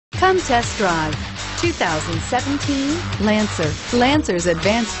Come test drive 2017 Lancer. Lancer's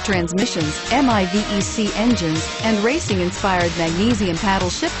advanced transmissions, MIVEC engines, and racing-inspired magnesium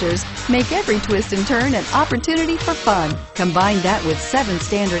paddle shifters make every twist and turn an opportunity for fun. Combine that with 7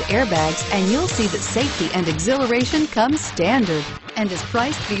 standard airbags and you'll see that safety and exhilaration come standard and is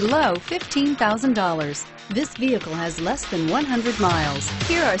priced below $15,000. This vehicle has less than 100 miles.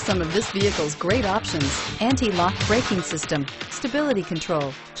 Here are some of this vehicle's great options: anti-lock braking system, stability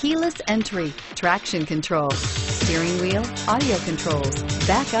control, keyless entry, traction control, steering wheel audio controls,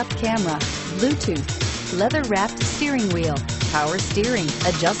 backup camera, Bluetooth, leather-wrapped steering wheel, power steering,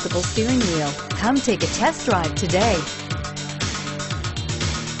 adjustable steering wheel. Come take a test drive today.